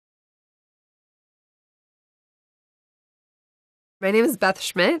My name is Beth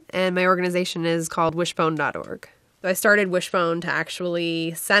Schmidt, and my organization is called wishbone.org. So I started Wishbone to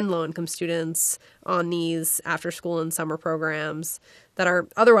actually send low-income students on these after-school and summer programs that are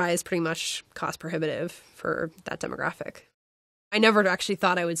otherwise pretty much cost-prohibitive for that demographic. I never actually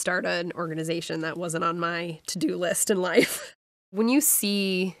thought I would start an organization that wasn't on my to-do list in life. When you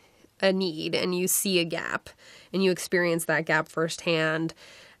see a need and you see a gap and you experience that gap firsthand,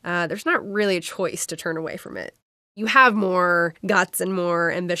 there's not really a choice to turn away from it. You have more guts and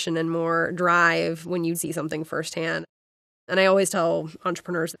more ambition and more drive when you see something firsthand. And I always tell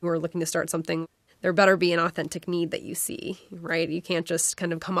entrepreneurs who are looking to start something, there better be an authentic need that you see, right? You can't just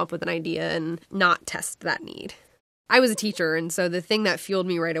kind of come up with an idea and not test that need. I was a teacher, and so the thing that fueled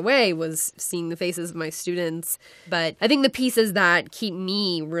me right away was seeing the faces of my students. But I think the pieces that keep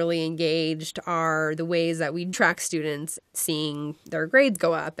me really engaged are the ways that we track students, seeing their grades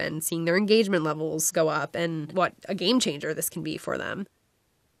go up and seeing their engagement levels go up and what a game changer this can be for them.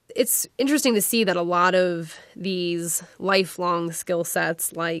 It's interesting to see that a lot of these lifelong skill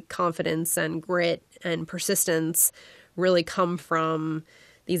sets like confidence and grit and persistence really come from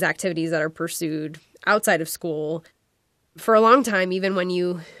these activities that are pursued outside of school. For a long time, even when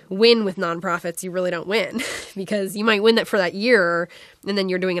you win with nonprofits, you really don't win because you might win it for that year and then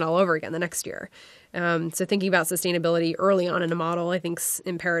you're doing it all over again the next year. So thinking about sustainability early on in a model, I think, is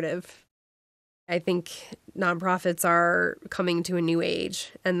imperative. I think nonprofits are coming to a new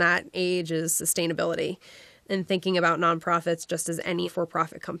age, and that age is sustainability and thinking about nonprofits just as any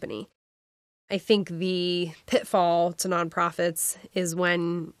for-profit company. I think the pitfall to nonprofits is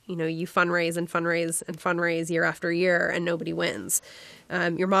when, you fundraise and fundraise and fundraise year after year and nobody wins.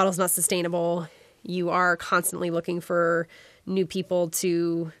 Your model's not sustainable. You are constantly looking for new people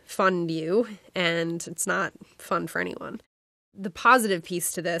to fund you, and it's not fun for anyone. The positive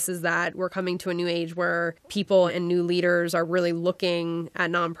piece to this is that we're coming to a new age where people and new leaders are really looking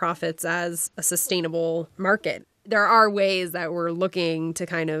at nonprofits as a sustainable market. There are ways that we're looking to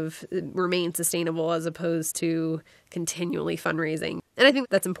kind of remain sustainable as opposed to continually fundraising. And I think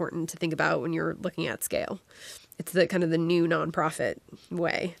that's important to think about when you're looking at scale. It's the kind of the new nonprofit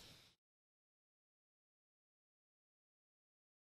way.